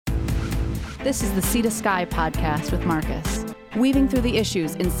This is the Sea to Sky podcast with Marcus, weaving through the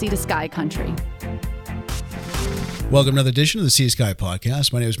issues in Sea to Sky country. Welcome to another edition of the Sea to Sky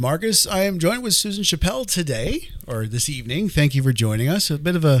podcast. My name is Marcus. I am joined with Susan Chappell today, or this evening. Thank you for joining us. A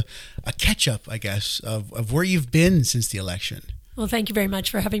bit of a catch-up, I guess, of where you've been since the election. Well, thank you very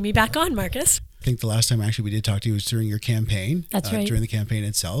much for having me back on, Marcus. I think the last time actually we did talk to you was during your campaign. That's right. During the campaign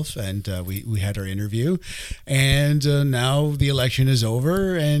itself, and we had our interview. And now the election is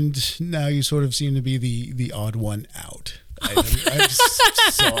over, and now you sort of seem to be the odd one out. I'm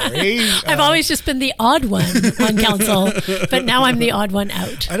sorry. I've always just been the odd one on council, but now I'm the odd one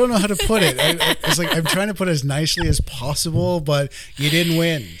out. I don't know how to put it. It's like I'm trying to put it as nicely as possible, but you didn't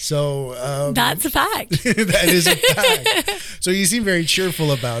win. So that's a fact. That is a fact. So you seem very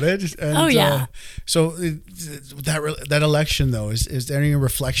cheerful about it. And, oh yeah. So that election though, is there any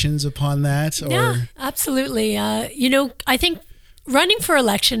reflections upon that? Or? Yeah, absolutely. I think running for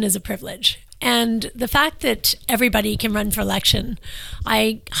election is a privilege. And the fact that everybody can run for election,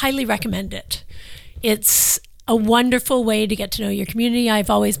 I highly recommend it. It's a wonderful way to get to know your community.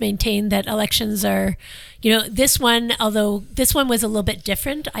 I've always maintained that elections are, this one, although this one was a little bit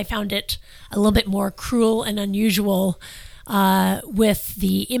different, I found it a little bit more cruel and unusual with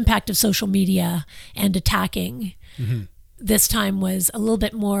the impact of social media and attacking. Mm-hmm. This time was a little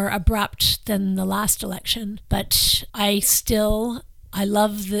bit more abrupt than the last election, but I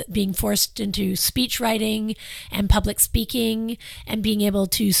love being forced into speech writing and public speaking and being able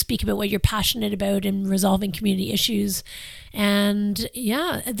to speak about what you're passionate about and resolving community issues. And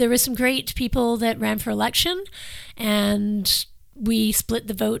yeah, there were some great people that ran for election, and we split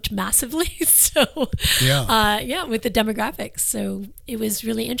the vote massively. So with the demographics. So it was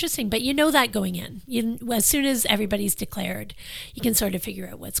really interesting. But you know that going in, as soon as everybody's declared, you can sort of figure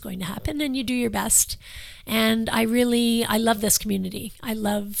out what's going to happen and you do your best. And I love this community. I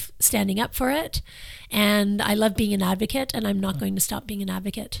love standing up for it, and I love being an advocate, and I'm not going to stop being an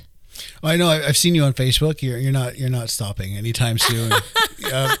advocate. I know. I've seen you on Facebook. You're not stopping anytime soon.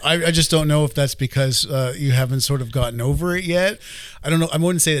 I just don't know if that's because you haven't sort of gotten over it yet. I don't know. I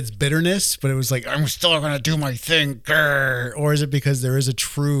wouldn't say it's bitterness, but it was like, I'm still going to do my thing. Grr. Or is it because there is a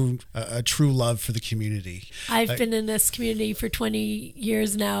true love for the community? I've been in this community for 20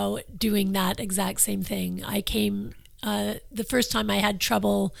 years now doing that exact same thing. I came the first time I had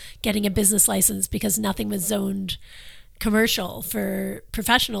trouble getting a business license because nothing was zoned commercial for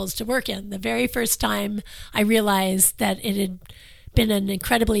professionals to work in. The very first time I realized that it had been an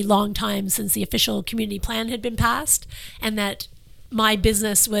incredibly long time since the official community plan had been passed, and that my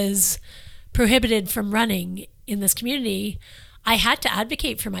business was prohibited from running in this community, I had to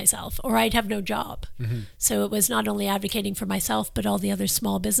advocate for myself or I'd have no job. Mm-hmm. So it was not only advocating for myself, but all the other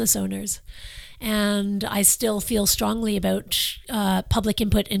small business owners. And I still feel strongly about public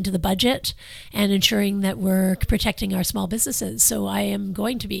input into the budget and ensuring that we're protecting our small businesses. So I am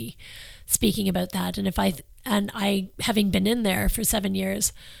going to be speaking about that. And I having been in there for 7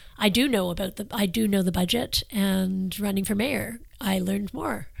 years, I do know the budget, and running for mayor, I learned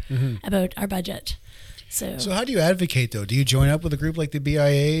more about our budget. So how do you advocate though? Do you join up with a group like the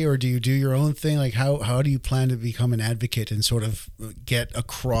BIA, or do you do your own thing? Like how do you plan to become an advocate and sort of get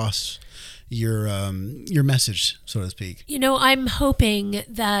across your message, so to speak? I'm hoping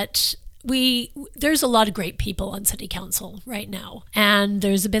that there's a lot of great people on city council right now, and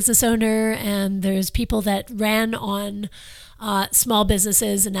there's a business owner, and there's people that ran on small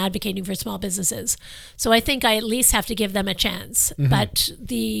businesses and advocating for small businesses. So I think I at least have to give them a chance. Mm-hmm. But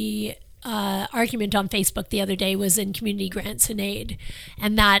the argument on Facebook the other day was in community grants and aid.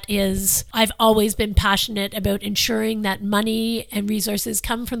 And that is, I've always been passionate about ensuring that money and resources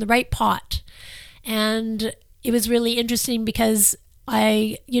come from the right pot. And it was really interesting because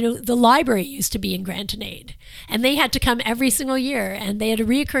the library used to be in grant and aid, and they had to come every single year, and they had a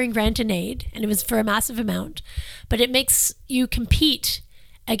reoccurring grant and aid, and it was for a massive amount. But it makes you compete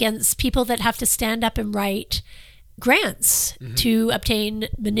against people that have to stand up and write grants to obtain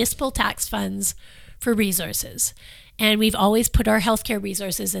municipal tax funds for resources. And we've always put our healthcare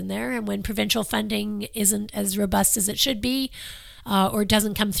resources in there. And when provincial funding isn't as robust as it should be, or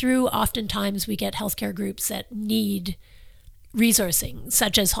doesn't come through, oftentimes we get healthcare groups that need resourcing,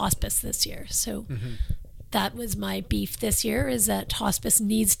 such as hospice this year. So that was my beef this year, is that hospice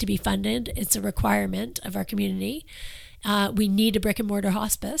needs to be funded. It's a requirement of our community. We need a brick and mortar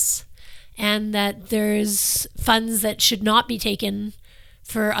hospice, and that there's funds that should not be taken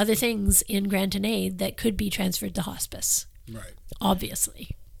for other things in grant and aid that could be transferred to hospice. Right.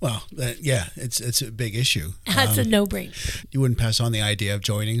 Obviously. Well, it's a big issue. That's a no-brainer. You wouldn't pass on the idea of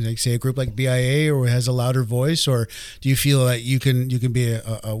joining, like, say, a group like BIA, or has a louder voice, or do you feel that you can be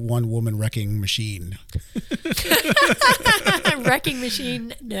a one-woman wrecking machine? Wrecking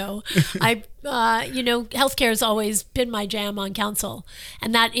machine? No. Healthcare has always been my jam on council,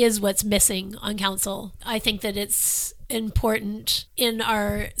 and that is what's missing on council. I think that it's important in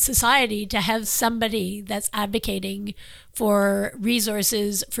our society to have somebody that's advocating for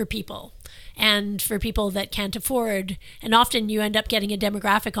resources for people and for people that can't afford. And often you end up getting a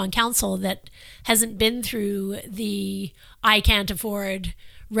demographic on council that hasn't been through the I can't afford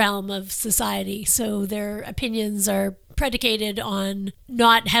realm of society. So their opinions are predicated on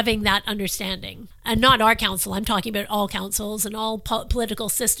not having that understanding. And not our council, I'm talking about all councils and all political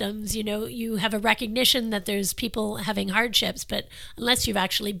systems. You have a recognition that there's people having hardships, but unless you've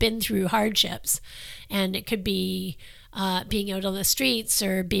actually been through hardships, and it could be being out on the streets,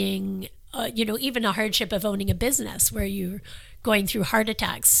 or being, even a hardship of owning a business where you're going through heart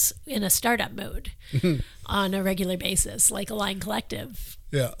attacks in a startup mode on a regular basis, like Align Collective.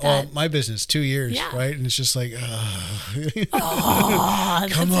 Yeah. My business, 2 years, right? And it's just like, come on.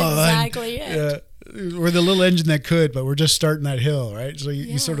 Exactly it. Yeah. We're the little engine that could, but we're just starting that hill, right? So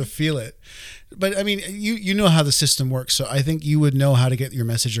you sort of feel it. But I mean, you know how the system works. So I think you would know how to get your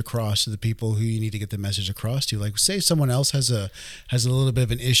message across to the people who you need to get the message across to. Like, say someone else has a little bit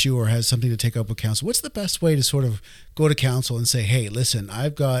of an issue or has something to take up with council. What's the best way to sort of go to council and say, hey, listen,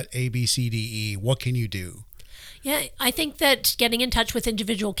 I've got A, B, C, D, E. What can you do? Yeah, I think that getting in touch with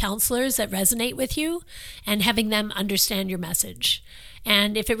individual counselors that resonate with you and having them understand your message.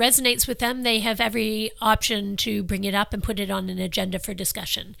 And if it resonates with them, they have every option to bring it up and put it on an agenda for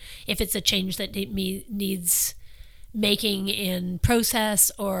discussion. If it's a change that needs making in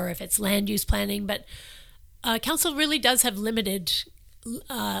process, or if it's land use planning. But council really does have limited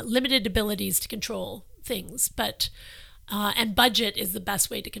abilities to control things. But and budget is the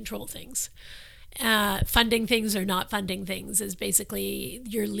best way to control things. Funding things or not funding things is basically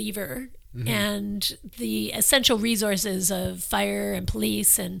your lever. Mm-hmm. And the essential resources of fire and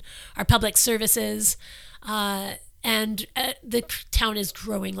police and our public services, and the town is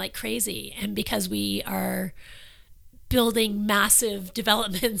growing like crazy. And because we are building massive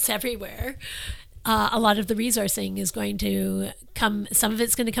developments everywhere, a lot of the resourcing is going to come, some of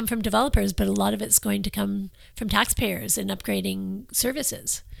it's going to come from developers, but a lot of it's going to come from taxpayers in upgrading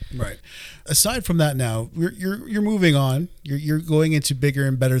services. Right. Aside from that, now you're moving on. You're going into bigger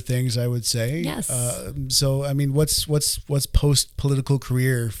and better things, I would say. Yes. So I mean, what's post political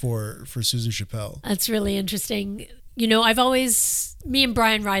career for Susan Chappell? That's really interesting. Me and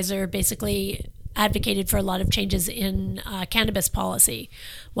Brian Reiser basically advocated for a lot of changes in cannabis policy.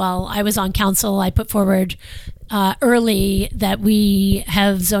 While I was on council, I put forward early that we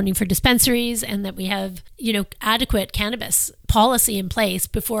have zoning for dispensaries and that we have, adequate cannabis policy in place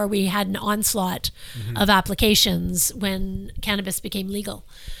before we had an onslaught of applications when cannabis became legal.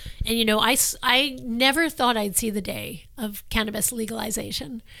 And, I never thought I'd see the day of cannabis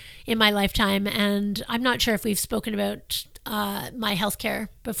legalization in my lifetime. And I'm not sure if we've spoken about my healthcare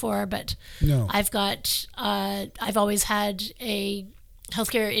before, but no. I've always had a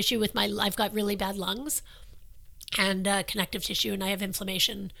healthcare issue with I've got really bad lungs and connective tissue, and I have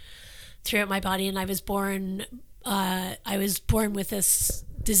inflammation throughout my body. And I was born with this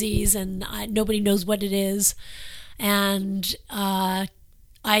disease, and nobody knows what it is. And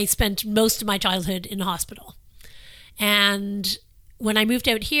I spent most of my childhood in a hospital. And when I moved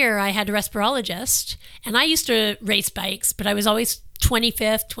out here, I had a respirologist, and I used to race bikes, but I was always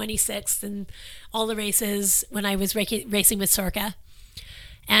 25th, 26th, and all the races when I was racing with Sorka.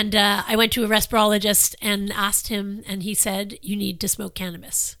 And I went to a respirologist and asked him, and he said, "You need to smoke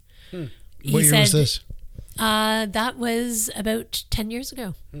cannabis." What year was this? That was about 10 years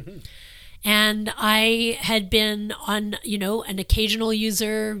ago. Mm-hmm. And I had been on, an occasional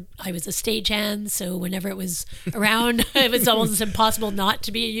user. I was a stagehand, so whenever it was around, it was almost impossible not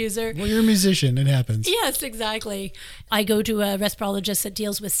to be a user. Well, you're a musician. It happens. Yes, exactly. I go to a respirologist that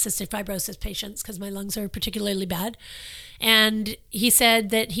deals with cystic fibrosis patients because my lungs are particularly bad. And he said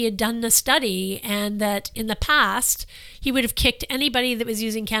that he had done a study and that in the past, he would have kicked anybody that was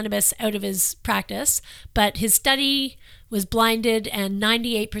using cannabis out of his practice. But his study was blinded, and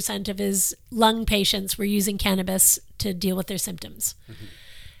 98% of his lung patients were using cannabis to deal with their symptoms. Mm-hmm.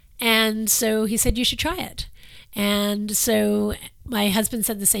 And so he said, you should try it. And so my husband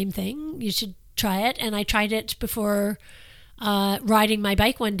said the same thing. You should try it. And I tried it before riding my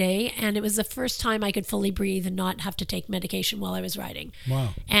bike one day, and it was the first time I could fully breathe and not have to take medication while I was riding.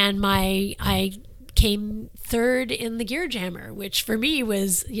 Wow. And I came third in the Gear Jammer, which for me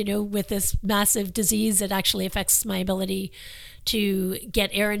was, with this massive disease that actually affects my ability to get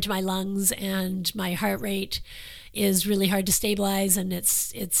air into my lungs, and my heart rate is really hard to stabilize, and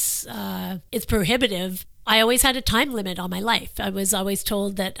it's prohibitive. I always had a time limit on my life. I was always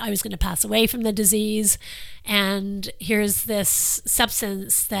told that I was going to pass away from the disease, and here's this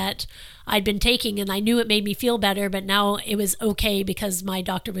substance that I'd been taking, and I knew it made me feel better, but now it was okay because my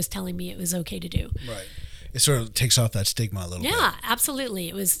doctor was telling me it was okay to do. Right. It sort of takes off that stigma a little bit. Yeah, absolutely.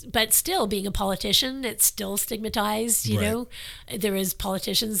 It was, but still, being a politician, it's still stigmatized. There is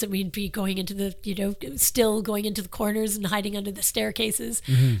politicians that we'd be going into the, still going into the corners and hiding under the staircases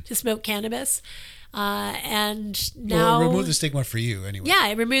to smoke cannabis. And now, well, remove the stigma for you anyway. Yeah,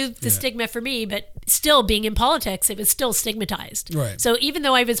 it removed the stigma for me, but still, being in politics, it was still stigmatized. Right. So even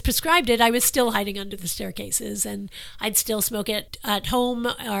though I was prescribed it, I was still hiding under the staircases, and I'd still smoke it at home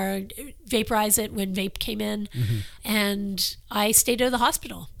or vaporize it when vape came in. And I stayed out of the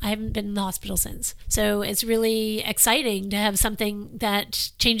hospital. I haven't been in the hospital since. So it's really exciting to have something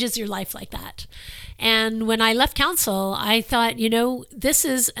that changes your life like that. And when I left council, I thought, this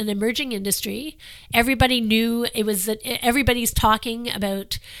is an emerging industry. Everybody knew it was that everybody's talking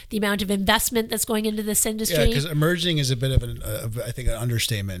about the amount of investment that's going into this industry. Yeah, because emerging is a bit of I think, an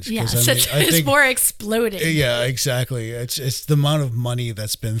understatement. Yeah, I it's think more exploding. Yeah, exactly. It's the amount of money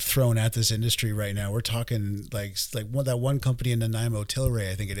that's been thrown at this industry right now. We're talking like that one company in Nanaimo,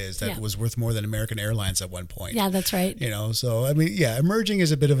 Tilray, I think it is, that was worth more than American Airlines at one point. Yeah, that's right. So I mean, yeah, emerging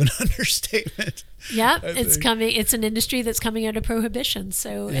is a bit of an understatement. Yeah, it's coming. It's an industry that's coming out of prohibition.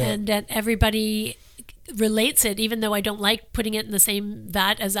 So, and that everybody relates it, even though I don't like putting it in the same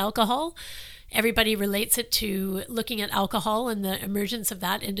vat as alcohol. Everybody relates it to looking at alcohol and the emergence of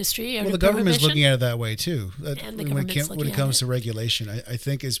that industry. Well, the government's looking at it that way too. And the government's when it comes to regulation, I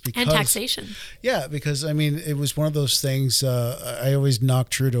think is because... And taxation. Yeah, because, I mean, it was one of those things, I always knock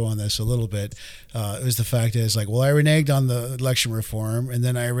Trudeau on this a little bit. It was the fact is like, well, I reneged on the election reform, and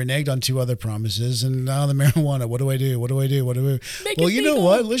then I reneged on 2 other promises, and now the marijuana, what do I do? Well, you know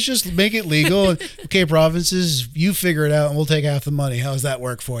what? Let's just make it legal. Okay, provinces, you figure it out, and we'll take half the money. How does that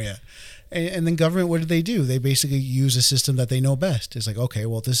work for you? And then government, what do? They basically use a system that they know best. It's like, okay,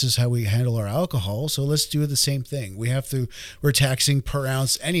 well, this is how we handle our alcohol, so let's do the same thing. We're taxing per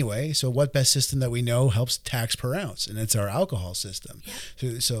ounce anyway, so what best system that we know helps tax per ounce? And it's our alcohol system.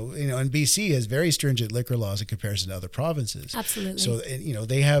 Yeah. So and BC has very stringent liquor laws in comparison to other provinces. Absolutely. So,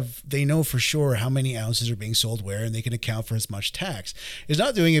 they know for sure how many ounces are being sold where, and they can account for as much tax. It's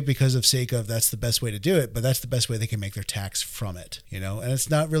not doing it because of sake of that's the best way to do it, but that's the best way they can make their tax from it, and it's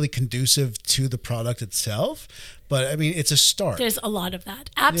not really conducive to the product itself, but I mean, it's a start. There's a lot of that.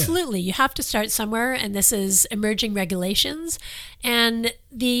 Absolutely. Yeah. You have to start somewhere, and this is emerging regulations. And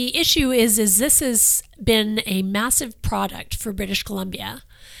the issue is this has been a massive product for British Columbia,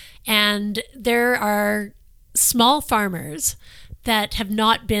 and there are small farmers that have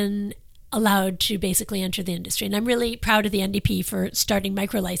not been allowed to basically enter the industry. And I'm really proud of the NDP for starting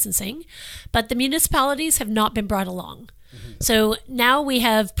micro-licensing, but the municipalities have not been brought along. So now we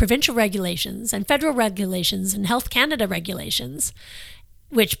have provincial regulations and federal regulations and Health Canada regulations,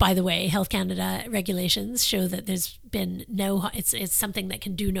 which, by the way, Health Canada regulations show that there's been it's something that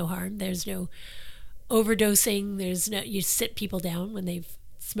can do no harm. There's no overdosing. You sit people down when they've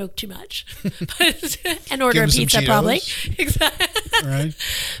smoked too much and order a pizza, probably. Exactly. Right.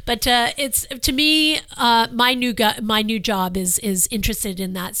 But it's, to me, my new job is interested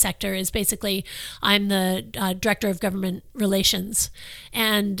in that sector. Is basically, I'm the director of government relations,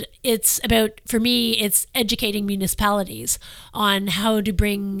 and it's about, for me, it's educating municipalities on how to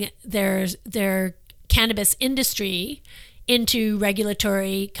bring their cannabis industry into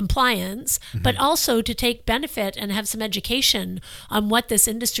regulatory compliance, but also to take benefit and have some education on what this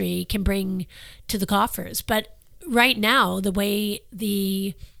industry can bring to the coffers. But right now, the way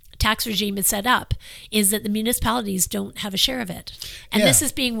the tax regime is set up is that the municipalities don't have a share of it. And this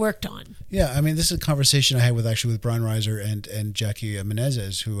is being worked on. Yeah, I mean, this is a conversation I had with Brian Reiser and Jackie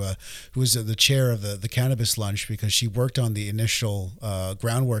Menezes, who was the chair of the cannabis lunch, because she worked on the initial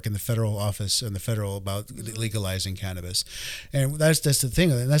groundwork in the federal office and the federal about legalizing cannabis. And that's the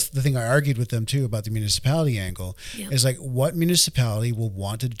thing. And that's the thing I argued with them too about the municipality angle. Yeah. Is like, what municipality will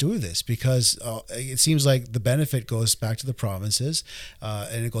want to do this? Because it seems like the benefit goes back to the provinces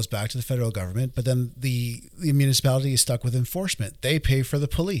and it goes back to the federal government, but then the municipality is stuck with enforcement. They pay for the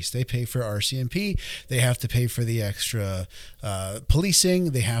police. They pay for per RCMP. They have to pay for the extra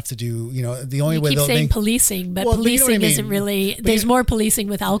policing. They have to do, the only way they'll saying policing, but policing isn't really. There's more policing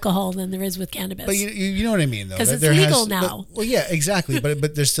with alcohol than there is with cannabis. But you know what I mean, though, because it's legal now. Well, yeah, exactly.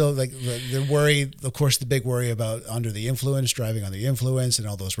 but there's still like the worry. Of course, the big worry about under the influence, driving under the influence, and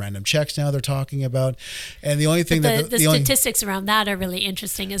all those random checks now they're talking about. And the only thing the statistics around that are really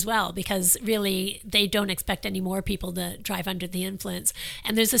interesting as well, because really they don't expect any more people to drive under the influence.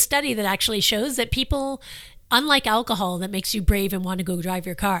 And there's a study that actually shows that people, unlike alcohol that makes you brave and want to go drive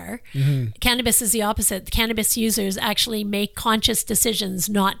your car, cannabis is the opposite. Cannabis users actually make conscious decisions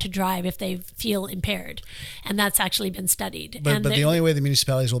not to drive if they feel impaired. And that's actually been studied. But the only way the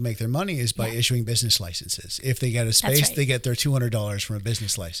municipalities will make their money is by issuing business licenses. If they get a space, they get their $200 from a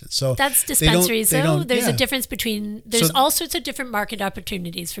business license. So that's dispensaries, though. There's a difference between, all sorts of different market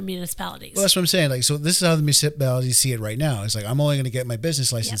opportunities for municipalities. Well, that's what I'm saying. Like, so this is how the municipalities see it right now. It's like, I'm only going to get my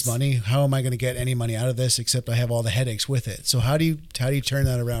business license money. How am I going to get any money out of this except I have all the headaches with it? So how do you turn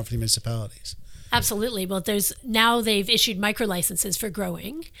that around for the municipalities? Absolutely. Well, they've issued micro licenses for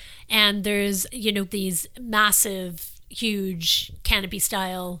growing, and there's these massive, huge canopy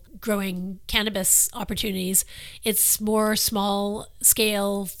style growing cannabis opportunities. It's more small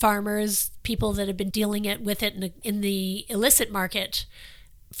scale farmers, people that have been dealing with it in the illicit market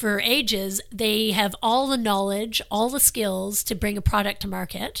for ages. They have all the knowledge, all the skills to bring a product to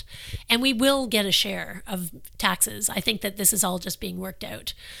market, and we will get a share of taxes. I think that this is all just being worked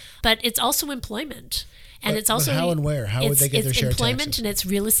out. But it's also employment. And it's also how and where? How would they get their share of taxes? It's employment, and it's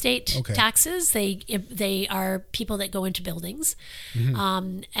real estate taxes. They are people that go into buildings.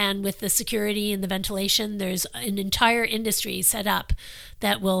 And with the security and the ventilation, there's an entire industry set up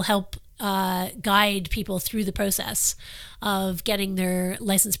that will help guide people through the process of getting their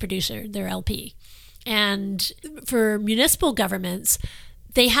licensed producer, their LP. And for municipal governments,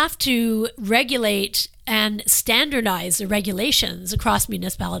 they have to regulate and standardize the regulations across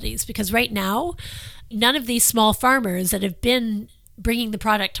municipalities, because right now, none of these small farmers that have been bringing the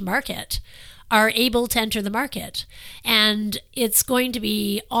product to market are able to enter the market. And it's going to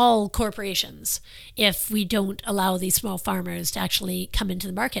be all corporations if we don't allow these small farmers to actually come into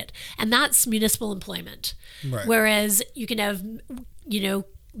the market. And that's municipal employment. Right. Whereas you can have,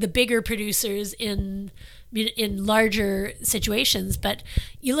 the bigger producers in larger situations. But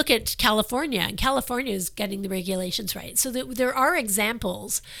you look at California, and California is getting the regulations right. So there are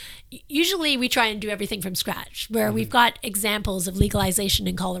examples. Usually we try and do everything from scratch, where we've got examples of legalization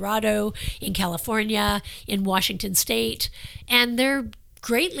in Colorado, in California, in Washington State, and they're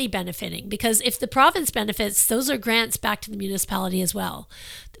greatly benefiting, because if the province benefits, those are grants back to the municipality as well.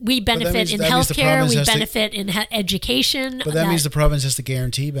 We benefit in healthcare, we benefit in education. But that means the province has to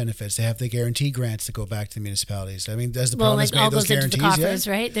guarantee benefits. They have to guarantee grants to go back to the municipalities. I mean, does the province make those guarantees into the coffers,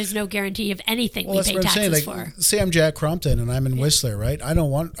 right? There's no guarantee of anything we pay taxes for. Say I'm Jack Crompton and I'm in Whistler, right? I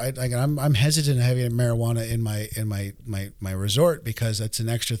don't want. I'm hesitant of having marijuana in my resort, because that's an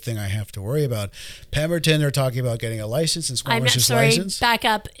extra thing I have to worry about. Pemberton, they're talking about getting a license, and Squamish's license. Back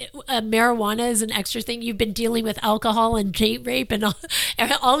up. Marijuana is an extra thing. You've been dealing with alcohol and date rape and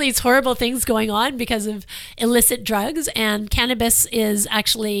all these horrible things going on because of illicit drugs, and cannabis is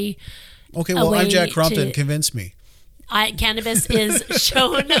actually I'm Jack Crompton. Convince me. Cannabis is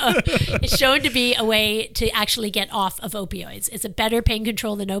shown to be a way to actually get off of opioids. It's a better pain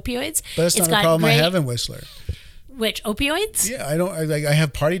control than opioids. But that's not a problem I have in Whistler. Which, opioids? Yeah, I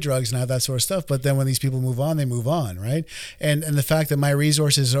have party drugs and I have that sort of stuff. But then when these people move on, they move on, right? And the fact that my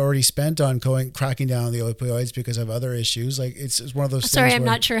resources are already spent on cracking down on the opioids because I have other issues, like it's one of those things. Sorry, I'm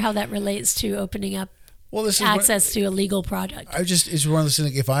not sure how that relates to opening up access to a legal product. It's one of those things.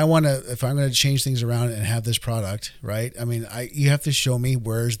 Like if I'm going to change things around and have this product, right? I mean, you have to show me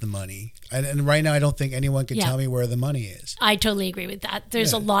where's the money. And right now, I don't think anyone can tell me where the money is. I totally agree with that.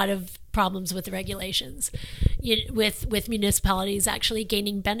 There's a lot of problems with the regulations, with municipalities actually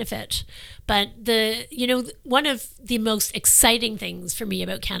gaining benefit. But one of the most exciting things for me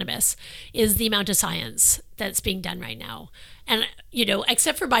about cannabis is the amount of science that's being done right now. And,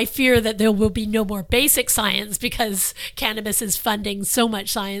 except for my fear that there will be no more basic science because cannabis is funding so much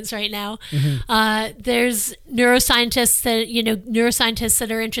science right now. There's neuroscientists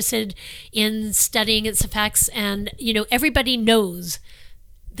that are interested in studying its effects. And, everybody knows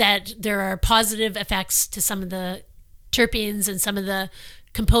that there are positive effects to some of the terpenes and some of the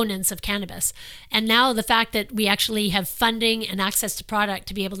components of cannabis. And now the fact that we actually have funding and access to product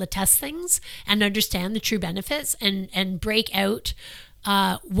to be able to test things and understand the true benefits and break out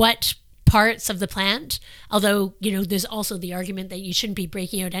what parts of the plant, although, there's also the argument that you shouldn't be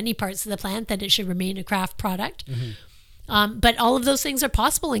breaking out any parts of the plant, that it should remain a craft product. But all of those things are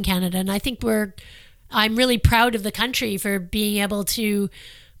possible in Canada. And I think I'm really proud of the country for being able to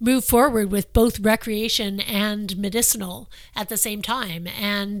move forward with both recreation and medicinal at the same time.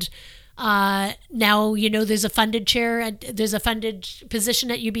 And now, there's a funded there's a funded position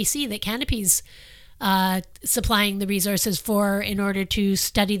at UBC that Canopy's supplying the resources for in order to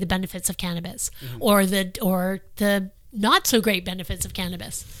study the benefits of cannabis, or the not so great benefits of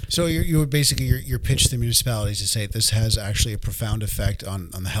cannabis. So you would basically your pitch to the municipalities to say this has actually a profound effect on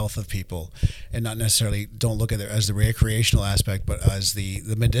the health of people, and not necessarily don't look at it as the recreational aspect, but as the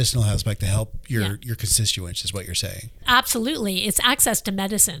medicinal aspect to help your constituents, is what you're saying. Absolutely. It's access to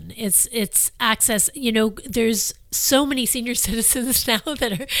medicine. It's access, there's so many senior citizens now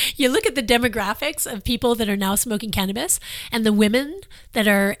you look at the demographics of people that are now smoking cannabis, and the women that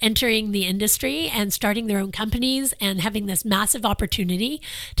are entering the industry and starting their own companies and having this massive opportunity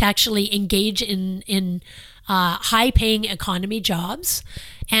to actually engage in high-paying economy jobs.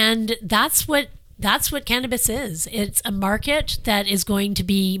 And that's what cannabis is. It's a market that is going to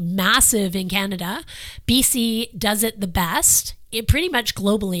be massive in Canada. BC does it the best. Pretty much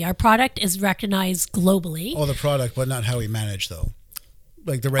globally. Our product is recognized globally. Oh, the product, but not how we manage, though.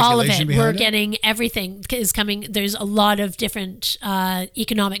 Like the regulation all of it. behind We're it? getting everything is coming. There's a lot of different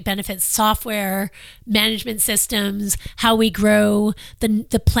economic benefits, software, management systems, how we grow.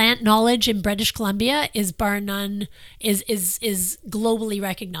 The plant knowledge in British Columbia is bar none, is globally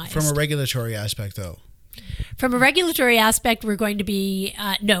recognized. From a regulatory aspect, though. From a regulatory aspect, we're going to be,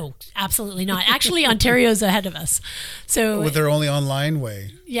 no, absolutely not. Actually, Ontario's ahead of us. So with their only online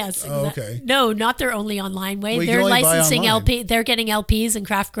way. Yes. Oh, okay. No, not their only online way. Well, they're licensing LP. They're getting LPs and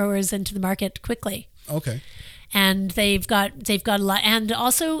craft growers into the market quickly. Okay. And they've got a lot, and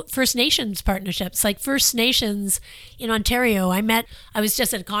also First Nations partnerships. Like First Nations in Ontario, I was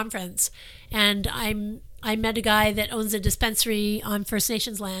just at a conference, and I met a guy that owns a dispensary on First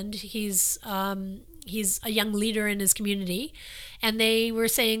Nations land. He's a young leader in his community, and they were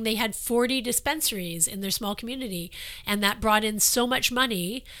saying they had 40 dispensaries in their small community, and that brought in so much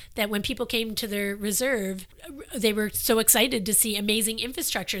money that when people came to their reserve, they were so excited to see amazing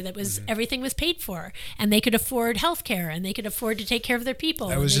infrastructure that was everything was paid for, and they could afford healthcare, and they could afford to take care of their people.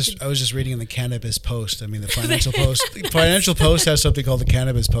 I was just reading in the Cannabis Post. I mean, the Financial Post. The Financial Post has something called the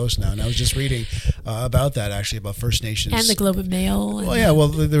Cannabis Post now, and I was just reading about that, actually, about First Nations and the Globe and Mail. Well, yeah. Well,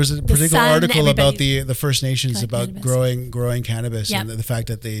 there was a particular Sun, article about the First Nations about cannabis. growing cannabis, Yep. and the fact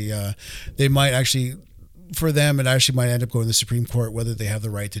that they might actually, for them, it actually might end up going to the Supreme Court whether they have the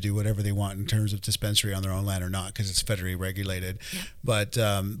right to do whatever they want in terms of dispensary on their own land or not, because it's federally regulated. Yeah. But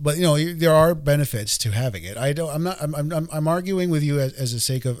there are benefits to having it. I'm arguing with you as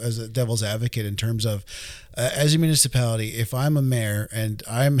a devil's advocate in terms of as a municipality, if I'm a mayor and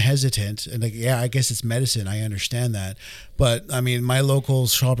I'm hesitant, and I guess it's medicine, I understand that, but I mean, my local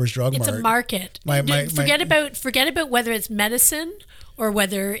Shoppers Drug Mart, it's a market. Forget about whether it's medicine or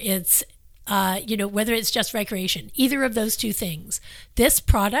whether it's whether it's just recreation, either of those two things. This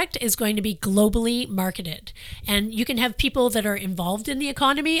product is going to be globally marketed, and you can have people that are involved in the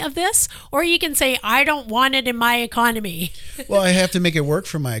economy of this, or you can say, I don't want it in my economy. Well, I have to make it work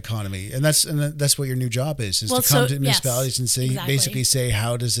for my economy, and that's what your new job is to come to municipalities and say, exactly. basically say,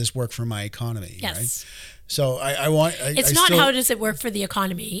 how does this work for my economy? Yes. Right? So It's not how does it work for the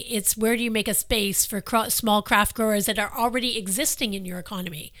economy. It's where do you make a space for small craft growers that are already existing in your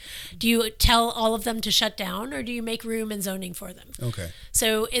economy? Do you tell all of them to shut down, or do you make room and zoning for them? Okay.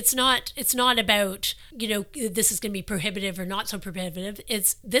 So it's not about, this is going to be prohibitive or not so prohibitive.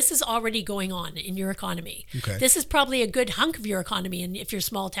 This is already going on in your economy. Okay. This is probably a good hunk of your economy, and if you're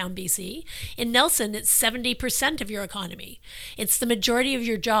small town BC. In Nelson, it's 70% of your economy. It's the majority of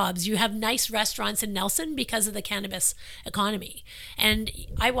your jobs. You have nice restaurants in Nelson because of the cannabis economy. And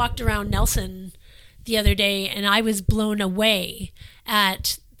I walked around Nelson the other day, and I was blown away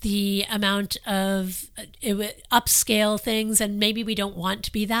at the amount of upscale things, and maybe we don't want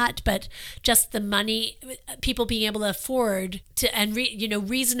to be that, but just the money, people being able to afford to, and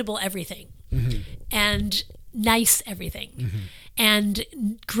reasonable everything, and nice everything, and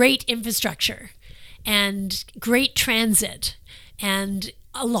great infrastructure, and great transit, and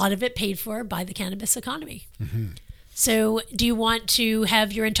a lot of it paid for by the cannabis economy. So do you want to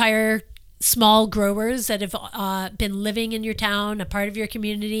have your entire small growers that have been living in your town, a part of your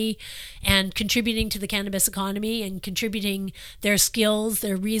community, and contributing to the cannabis economy and contributing their skills,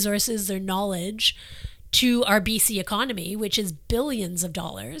 their resources, their knowledge to our BC economy, which is billions of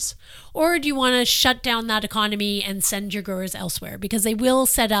dollars? Or do you want to shut down that economy and send your growers elsewhere? Because they will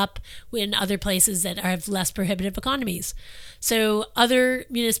set up in other places that have less prohibitive economies. So other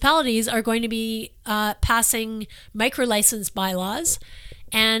municipalities are going to be passing micro-license bylaws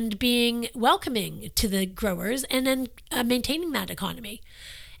and being welcoming to the growers and then maintaining that economy.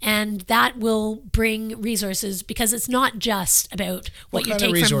 And that will bring resources, because it's not just about what you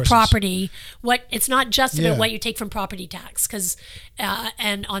take from property. It's not just about what you take from property tax, because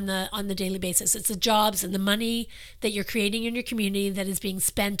and on the daily basis, it's the jobs and the money that you're creating in your community that is being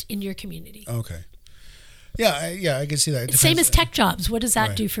spent in your community. Okay. Yeah, I can see that. Same as tech jobs. What does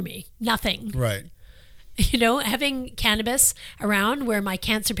that do for me? Nothing. Right. You know, having cannabis around where my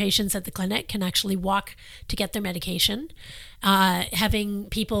cancer patients at the clinic can actually walk to get their medication, having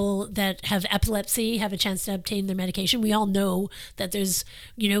people that have epilepsy have a chance to obtain their medication. We all know that there's,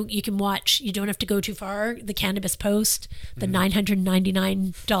 you can watch, you don't have to go too far, the Cannabis Post, the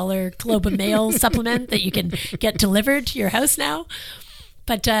 $999 Globe and Mail supplement that you can get delivered to your house now.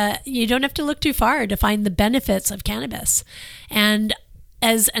 But you don't have to look too far to find the benefits of cannabis. And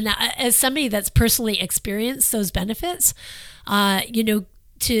as somebody that's personally experienced those benefits,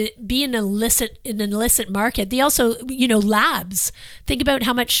 to be in an illicit market, they also, labs. Think about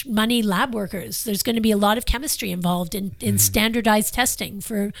how much money lab workers. There's going to be a lot of chemistry involved in standardized testing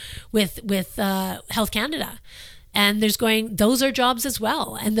with Health Canada, and those are jobs as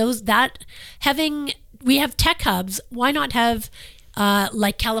well. And we have tech hubs. Why not have,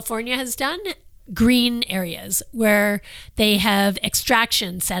 like California has done, green areas where they have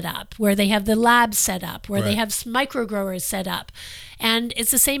extraction set up, where they have the labs set up, where they have micro growers set up, and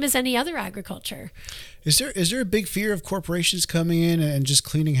it's the same as any other agriculture. Is there a big fear of corporations coming in and just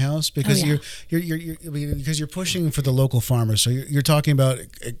cleaning house, because you're because you're pushing for the local farmers? So you're talking about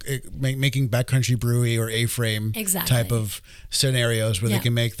making backcountry brewery or A-frame type of scenarios where they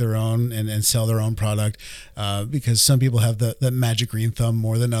can make their own and sell their own product, because some people have the magic green thumb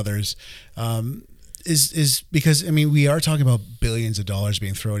more than others. Is because, we are talking about billions of dollars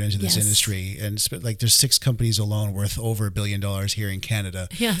being thrown into this industry, and like there's 6 companies alone worth over $1 billion here in Canada.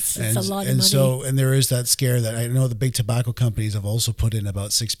 Yes, it's a lot of money. So there is that scare that I know the big tobacco companies have also put in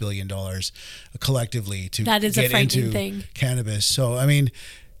about $6 billion collectively to that is get a into thing. Cannabis. So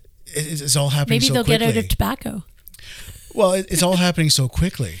it's all happening. Maybe so they'll quickly. get out of tobacco. Well, it's all happening so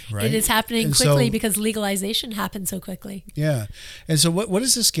quickly, right? It is happening quickly because legalization happened so quickly. Yeah. And so what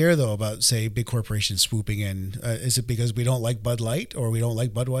is the scare, though, about, say, big corporations swooping in? Is it because we don't like Bud Light, or we don't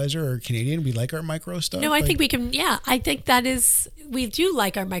like Budweiser or Canadian? We like our micro stuff? No, I think we can, I think we do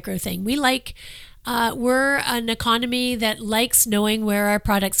like our micro thing. We like, we're an economy that likes knowing where our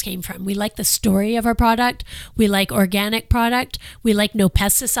products came from. We like the story of our product. We like organic product. We like no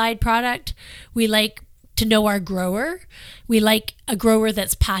pesticide product. We like to know our grower. We like a grower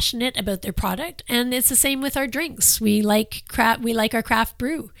that's passionate about their product, and it's the same with our drinks. We like our craft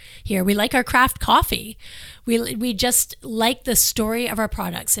brew here. We like our craft coffee. We just like the story of our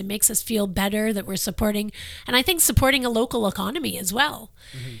products. It makes us feel better that we're supporting, and I think supporting a local economy as well.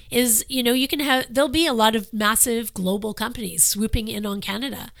 Is, there'll be a lot of massive global companies swooping in on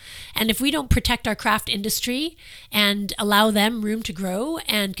Canada, and if we don't protect our craft industry and allow them room to grow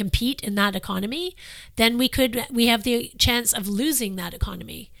and compete in that economy, then we have the chance of losing that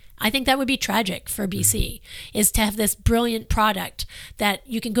economy. I think that would be tragic for BC, is to have this brilliant product that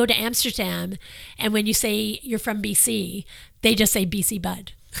you can go to Amsterdam, and when you say you're from BC, they just say BC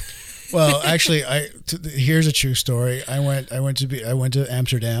Bud. Well, actually, here's a true story. I went to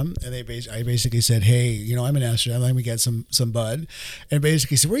Amsterdam, and I basically said, "Hey, I'm in Amsterdam. Let me get some bud." And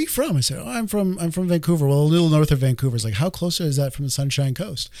basically said, "Where are you from?" I said, "Oh, I'm from Vancouver." Well, a little north of Vancouver. It's like, "How close is that from the Sunshine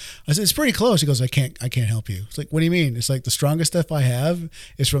Coast?" I said, "It's pretty close." He goes, "I can't help you." It's like, "What do you mean?" It's like, the strongest stuff I have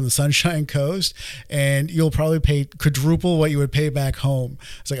is from the Sunshine Coast, and you'll probably pay quadruple what you would pay back home.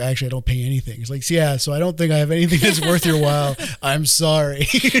 It's like, I don't pay anything. It's like, yeah, so I don't think I have anything that's worth your while. I'm sorry.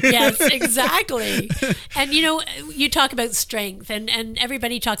 Yes. Exactly. And you talk about strength, and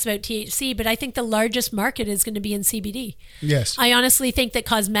everybody talks about THC, but I think the largest market is going to be in CBD. Yes. I honestly think that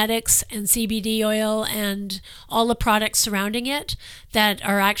cosmetics and CBD oil and all the products surrounding it that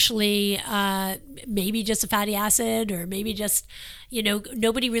are actually maybe just a fatty acid, or maybe just,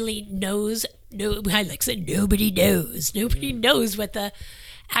 nobody really knows. Nobody knows. Nobody knows what the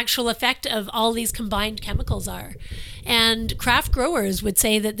actual effect of all these combined chemicals are. And craft growers would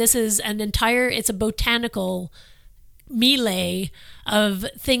say that this is it's a botanical melee of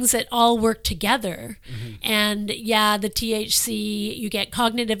things that all work together. And yeah, the THC, you get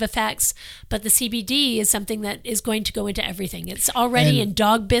cognitive effects, but the CBD is something that is going to go into everything. It's already in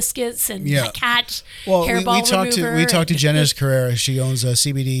dog biscuits and cat hairball remover. We talked to Janice Carrera. She owns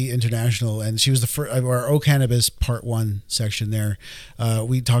CBD International, and she was the first, our O Cannabis Part 1 section there.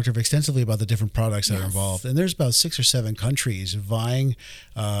 We talked to her extensively about the different products that are involved. And there's about 6 or 7 countries vying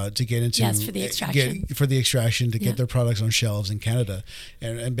to get into for the extraction. To get their products on shelves in Canada.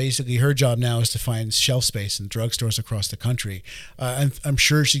 And basically her job now is to find shelf space in drugstores across the country. I'm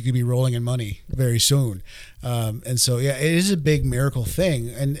sure she could be rolling in money very soon. And so, it is a big miracle thing.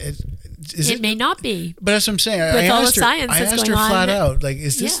 And it may not be. But that's what I'm saying. With all the science I that's asked going her flat on, out, like,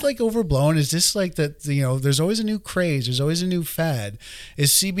 is this like overblown? Is this like that, there's always a new craze. There's always a new fad.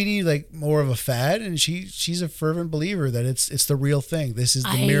 Is CBD like more of a fad? And she's a fervent believer that it's the real thing. This is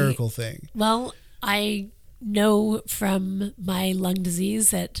the miracle thing. Well, I know from my lung disease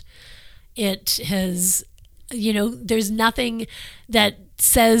that it has, there's nothing that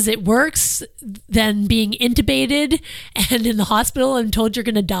says it works than being intubated and in the hospital and told you're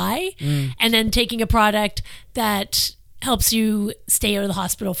going to die, and then taking a product that helps you stay out of the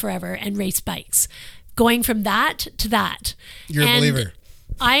hospital forever and race bikes. Going from that to that. You're a believer.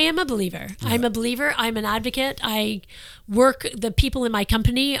 I am a believer. Yeah. I'm a believer. I'm an advocate. The people in my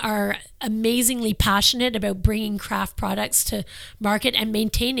company are amazingly passionate about bringing craft products to market and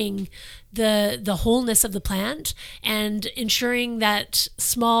maintaining the wholeness of the plant and ensuring that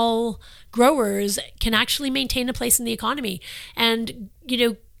small growers can actually maintain a place in the economy. And,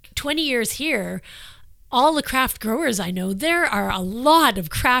 20 years here, all the craft growers I know, there are a lot of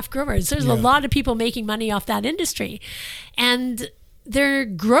craft growers. There's a lot of people making money off that industry. And they're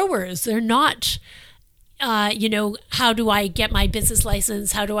growers. They're not, how do I get my business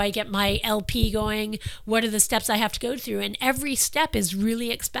license? How do I get my LP going? What are the steps I have to go through? And every step is really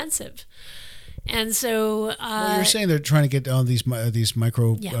expensive. And so, you're saying they're trying to get on these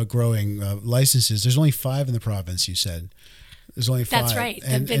micro growing licenses. There's only 5 in the province, you said. There's only 5. That's right.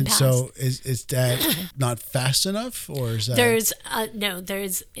 And so is that not fast enough, or is that?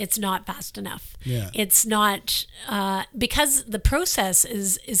 It's not fast enough. Yeah. It's not, because the process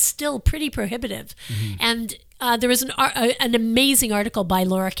is still pretty prohibitive. And there was an amazing article by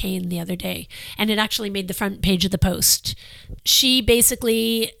Laura Kane the other day, and it actually made the front page of the Post. She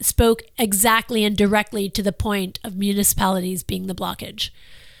basically spoke exactly and directly to the point of municipalities being the blockage.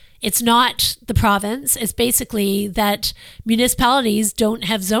 It's not the province. It's basically that municipalities don't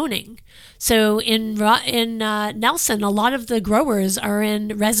have zoning. So in Nelson, a lot of the growers are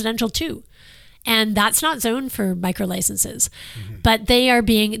in residential too. And that's not zoned for micro licenses, but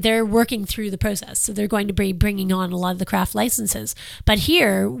they're working through the process. So they're going to be bringing on a lot of the craft licenses. But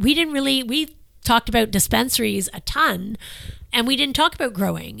here we talked about dispensaries a ton, and we didn't talk about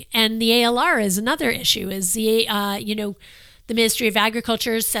growing. And the ALR is another issue. Is the Ministry of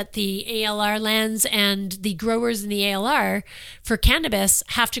Agriculture set the ALR lands, and the growers in the ALR for cannabis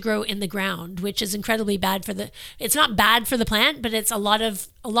have to grow in the ground, which is incredibly bad it's not bad for the plant, but it's a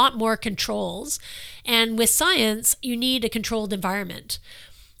lot more controls. And with science, you need a controlled environment.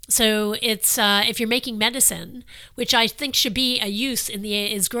 So it's if you're making medicine, which I think should be a use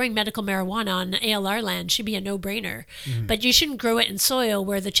is growing medical marijuana on ALR land should be a no-brainer. But you shouldn't grow it in soil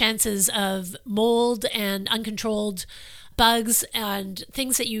where the chances of mold and uncontrolled bugs and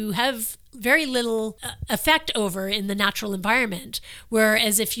things that you have very little effect over in the natural environment.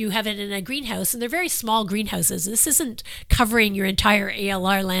 Whereas if you have it in a greenhouse, and they're very small greenhouses, this isn't covering your entire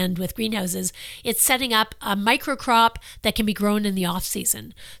ALR land with greenhouses. It's setting up a microcrop that can be grown in the off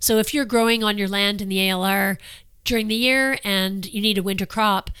season. So if you're growing on your land in the ALR during the year and you need a winter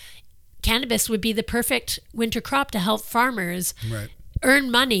crop, cannabis would be the perfect winter crop to help farmers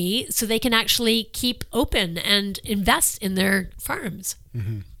earn money so they can actually keep open and invest in their farms.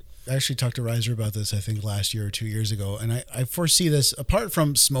 I actually talked to Riser about this, I think, last year or 2 years ago. And I foresee this, apart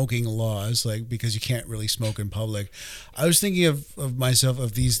from smoking laws, like because you can't really smoke in public. I was thinking of myself,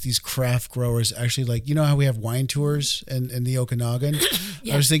 of these craft growers, actually, like, you know how we have wine tours in the Okanagan?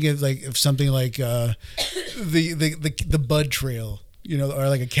 I was thinking of something like the Bud Trail. Or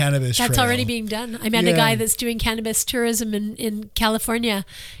like a cannabis That's trail. already being done. I met a guy that's doing cannabis tourism in California,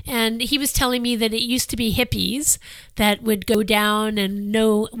 and he was telling me that it used to be hippies that would go down and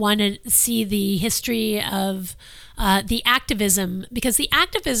want to see the history of the activism, because the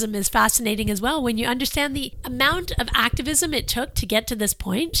activism is fascinating as well when you understand the amount of activism it took to get to this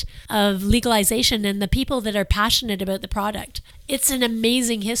point of legalization and the people that are passionate about the product. It's an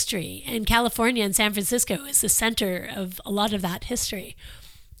amazing history, and California and San Francisco is the center of a lot of that history.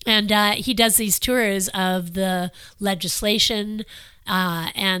 And he does these tours of the legislation,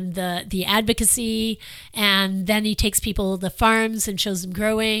 and the advocacy, and then he takes people to the farms and shows them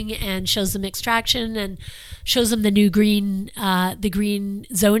growing and shows them extraction and shows them the new green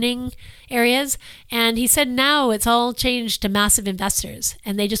zoning areas. And he said now it's all changed to massive investors,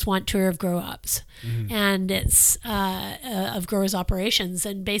 and they just want tour of grow ups, and it's of growers operations,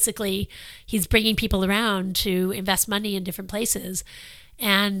 and basically he's bringing people around to invest money in different places,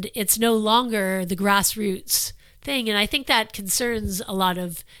 and it's no longer the grassroots thing. And I think that concerns a lot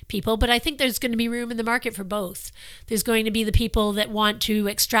of people, but I think there's going to be room in the market for both. There's going to be the people that want to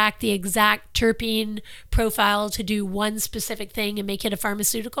extract the exact terpene profile to do one specific thing and make it a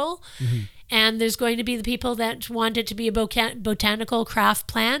pharmaceutical. And there's going to be the people that want it to be a botanical craft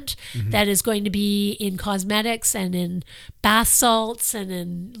plant that is going to be in cosmetics and in bath salts and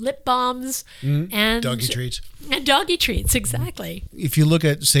in lip balms and doggy treats. And doggy treats, exactly. If you look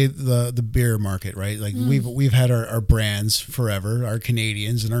at, say, the beer market, right? Like we've had our brands forever, our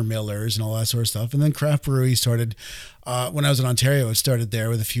Canadians and our Millers and all that sort of stuff. And then craft breweries started, when I was in Ontario, it started there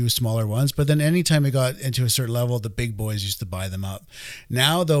with a few smaller ones. But then anytime it got into a certain level, the big boys used to buy them up.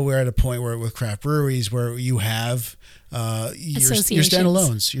 Now, though, we're at a point where with craft breweries where you have your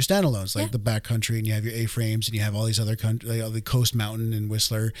standalones like the Backcountry, and you have your A-Frames, and you have all these other like the Coast Mountain and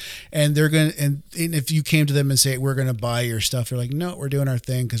Whistler, and they're going to, and if you came to them and say we're going to buy your stuff, they're like, no, we're doing our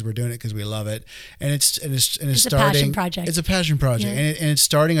thing because we're doing it because we love it, and it's starting a passion project. It's a passion project, and it's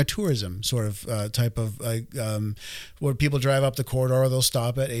starting a tourism sort of type of where people drive up the corridor, they'll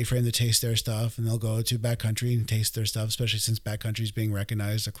stop at A-Frame to taste their stuff, and they'll go to Backcountry and taste their stuff, especially since Backcountry is being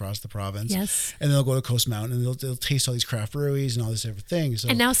recognized across the province. Yes, and then they'll go to Coast Mountain and they'll taste all these craft breweries and all this different things. So,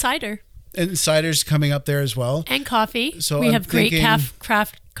 and now cider. And cider's coming up there as well. And coffee. So we I'm have great thinking,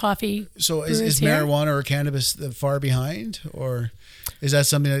 craft coffee. So is marijuana or cannabis far behind, or is that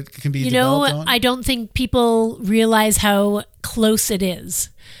something that can be developed on? I don't think people realize how close it is.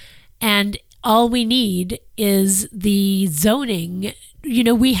 And all we need is the zoning.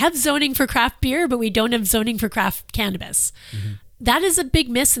 We have zoning for craft beer, but we don't have zoning for craft cannabis. That is a big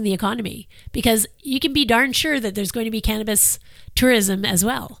miss in the economy, because you can be darn sure that there's going to be cannabis tourism as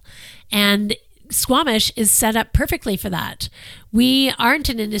well. And Squamish is set up perfectly for that. We aren't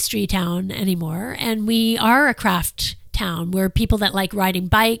an industry town anymore, and we are a craft town. We're people that like riding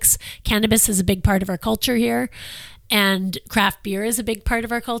bikes. Cannabis is a big part of our culture here. And craft beer is a big part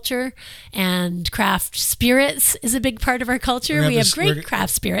of our culture, and craft spirits is a big part of our culture. We have great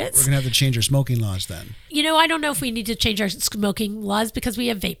craft spirits. We're going to have to change our smoking laws then. I don't know if we need to change our smoking laws, because we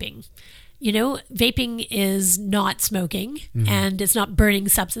have vaping. Vaping is not smoking, and it's not burning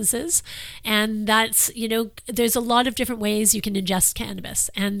substances. And that's, there's a lot of different ways you can ingest cannabis.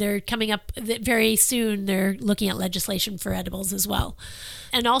 And they're coming up very soon. They're looking at legislation for edibles as well.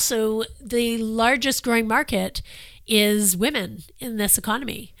 And also, the largest growing market is women in this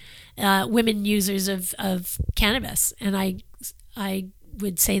economy, women users of cannabis. And I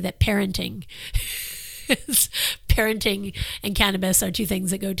would say that parenting and cannabis are two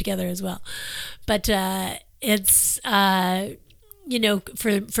things that go together as well. But it's for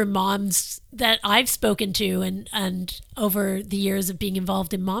moms that I've spoken to and over the years of being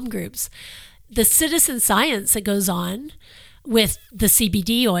involved in mom groups, the citizen science that goes on with the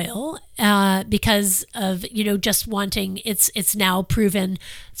CBD oil, because of, just wanting, it's now proven.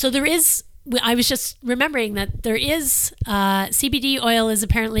 So I was just remembering that there is, CBD oil is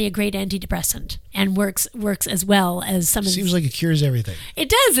apparently a great antidepressant and works as well as some of the... Seems like it cures everything. It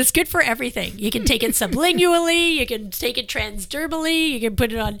does. It's good for everything. You can take it sublingually, you can take it transdermally, you can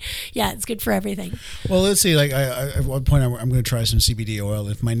put it on... Yeah, it's good for everything. Well, let's see, like at one point I'm going to try some CBD oil.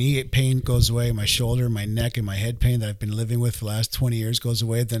 If my knee pain goes away, my shoulder, my neck, and my head pain that I've been living with for the last 20 years goes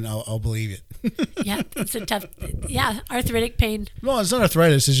away, then I'll believe it. Yeah, it's a tough... Yeah, arthritic pain. Well, it's not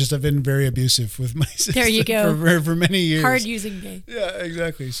arthritis. It's just I've been very abusive with my system. There you go. For many years. Hard using pain. Yeah,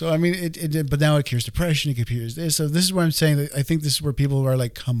 exactly. So, I mean, but now it cures depression, it cures this. So this is what I'm saying. That I think this is where people are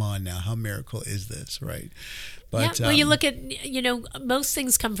like, come on now, how miracle is this, right? But, yeah, well, you look at, most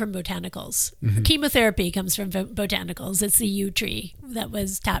things come from botanicals. Chemotherapy comes from botanicals. It's the yew tree that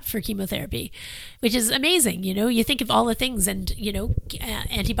was tapped for chemotherapy, which is amazing. You think of all the things, and,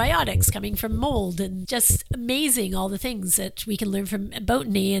 antibiotics coming from mold, and just amazing, all the things that we can learn from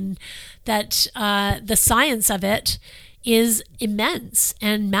botany, and that the science of it is immense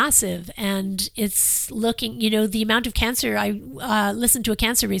and massive. And it's looking, the amount of cancer. I listened to a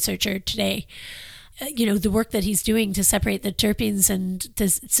cancer researcher today, the work that he's doing to separate the terpenes and to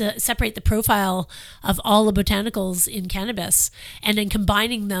separate the profile of all the botanicals in cannabis, and then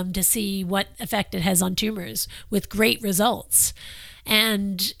combining them to see what effect it has on tumors with great results.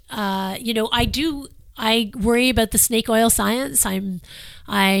 And, I do I worry about the snake oil science.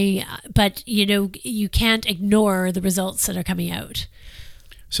 But you can't ignore the results that are coming out.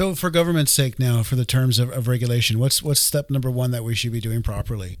 So for government's sake now, for the terms of regulation, what's step number one that we should be doing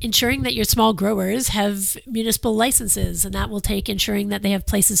properly? Ensuring that your small growers have municipal licenses, and that will take ensuring that they have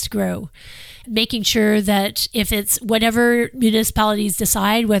places to grow. Making sure that if it's whatever municipalities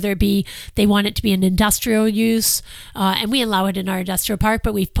decide, whether it be they want it to be an industrial use, and we allow it in our industrial park,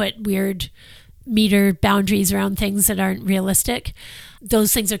 but we've put weird meter boundaries around things that aren't realistic.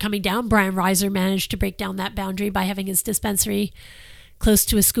 Those things are coming down. Brian Reiser managed to break down that boundary by having his dispensary close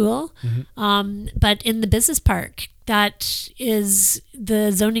to a school. But in the business park,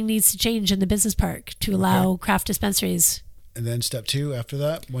 the zoning needs to change in the business park to allow craft dispensaries. And then step two after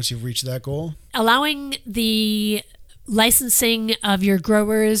that, once you've reached that goal? Allowing the licensing of your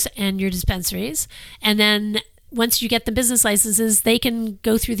growers and your dispensaries. And then once you get the business licenses, they can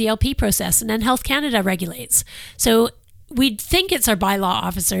go through the LP process, and then Health Canada regulates. So we think it's our bylaw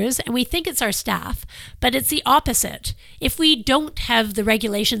officers and we think it's our staff, but it's the opposite. If we don't have the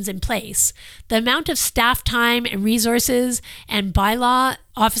regulations in place, the amount of staff time and resources and bylaw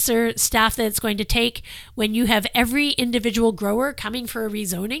officer staff that it's going to take when you have every individual grower coming for a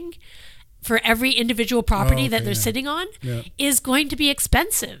rezoning for every individual property that they're sitting on is going to be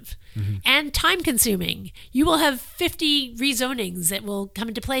expensive. And time consuming. You will have 50 rezonings that will come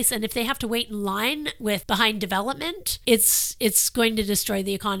into place, and if they have to wait in line with behind development, it's going to destroy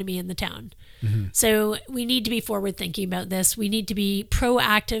the economy in the town. So we need to be forward thinking about this. We need to be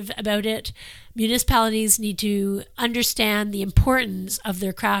proactive about it. Municipalities need to understand the importance of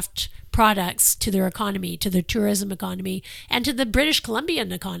their craft products to their economy, to their tourism economy, and to the British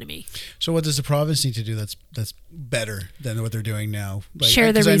Columbian economy. So what does the province need to do that's better than what they're doing now?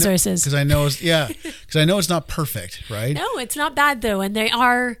 Share the resources. Because I know it's not perfect, right? No, it's not bad though. And they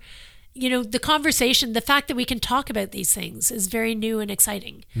are, the conversation, the fact that we can talk about these things is very new and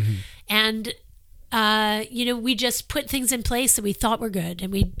exciting. And we just put things in place that we thought were good, and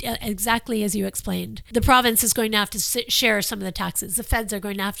we exactly as you explained. The province is going to have to share some of the taxes. The feds are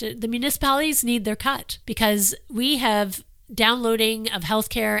going to have to. The municipalities need their cut because we have downloading of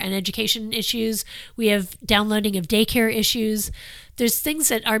healthcare and education issues. We have downloading of daycare issues. There's things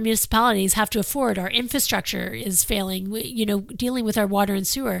that our municipalities have to afford. Our infrastructure is failing. Dealing with our water and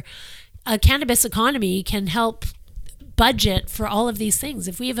sewer. A cannabis economy can help budget for all of these things.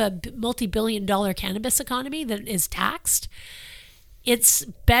 If we have a multi-billion-dollar cannabis economy that is taxed, it's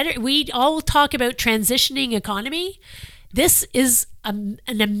better. We all talk about transitioning economy. This is an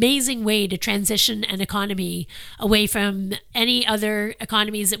amazing way to transition an economy away from any other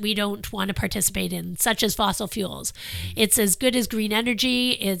economies that we don't want to participate in, such as fossil fuels. It's as good as green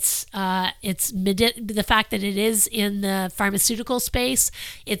energy. It's the fact that it is in the pharmaceutical space.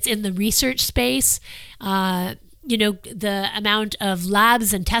 It's in the research space. The amount of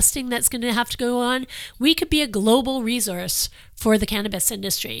labs and testing that's going to have to go on. We could be a global resource for the cannabis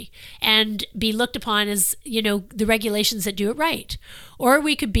industry and be looked upon as, the regulations that do it right. Or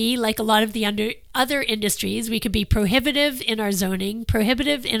we could be like a lot of the other industries. We could be prohibitive in our zoning,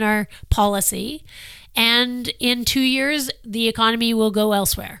 prohibitive in our policy. And in 2 years, the economy will go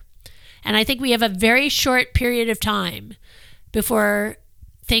elsewhere. And I think we have a very short period of time before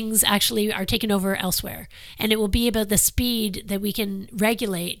things actually are taken over elsewhere. And it will be about the speed that we can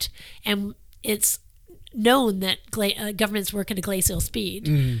regulate. And it's known that governments work at a glacial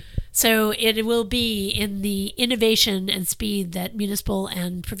speed. So it will be in the innovation and speed that municipal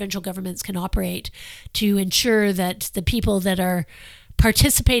and provincial governments can operate to ensure that the people that are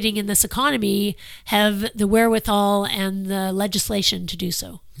participating in this economy have the wherewithal and the legislation to do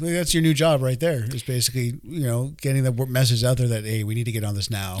so. That's your new job right there, is basically, getting the message out there that, hey, we need to get on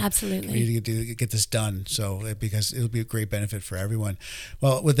this now. Absolutely. We need to get this done. So, because it'll be a great benefit for everyone.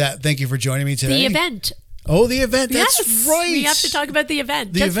 Well, with that, thank you for joining me today. The event. Oh, the event. That's right. We have to talk about the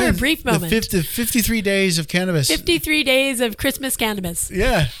event just for a brief moment. The 53 days of cannabis. 53 days of Christmas cannabis.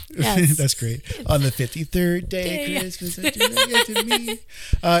 Yeah. Yes. That's great. On the 53rd day of Christmas, to me.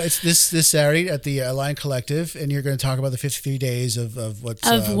 It's this Saturday at the Lion Collective, and you're going to talk about the 53 days of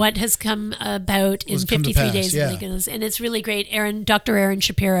what has come about in 53 days. Yeah. And it's really great. Dr. Aaron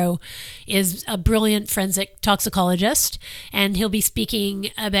Shapiro is a brilliant forensic toxicologist, and he'll be speaking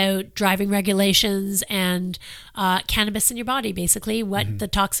about driving regulations and cannabis in your body, basically, what the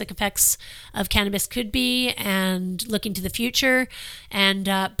toxic effects of cannabis could be, and looking to the future. And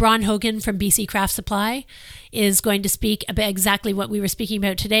Bron Hogan from BC Craft Supply is going to speak about exactly what we were speaking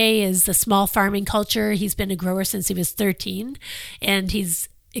about today, is the small farming culture. He's been a grower since he was 13, and he's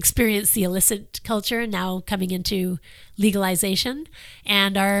experienced the illicit culture, now coming into legalization,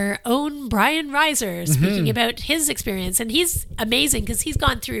 and our own Brian Reiser speaking about his experience. And he's amazing because he's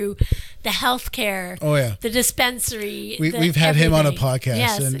gone through the healthcare, the dispensary. We've had him on a podcast,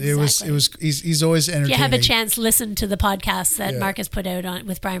 yes, and exactly. he's always entertaining. If you have a chance, listen to the podcast that Marcus put out on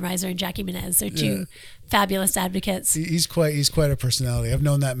with Brian Reiser and Jackie Menez. They're two fabulous advocates. He's quite a personality. I've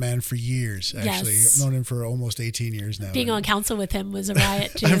known that man for years, actually. Yes. I've known him for almost 18 years now. Being on council with him was a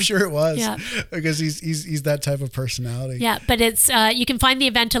riot too. I'm sure it was. Yeah. Because he's that type of personality. Yeah, but it's you can find the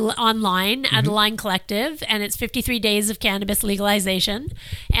event online at Align Collective, and it's 53 days of cannabis legalization.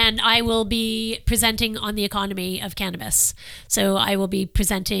 And I will be presenting on the economy of cannabis. So I will be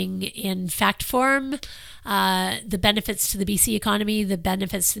presenting in fact form, the benefits to the BC economy, the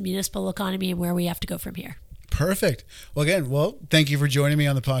benefits to the municipal economy, and where we have to go from here. Perfect. Well, again, thank you for joining me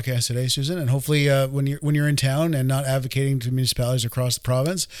on the podcast today, Susan. And hopefully, when you're in town and not advocating to municipalities across the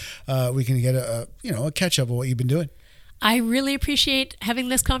province, we can get a catch up of what you've been doing. I really appreciate having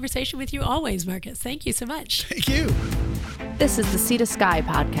this conversation with you always, Marcus. Thank you so much. Thank you. This is the Sea to Sky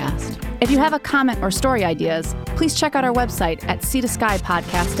podcast. If you have a comment or story ideas, please check out our website at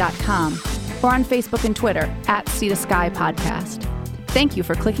seatoskypodcast.com or on Facebook and Twitter at Sea to Sky Podcast. Thank you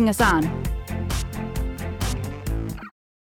for clicking us on.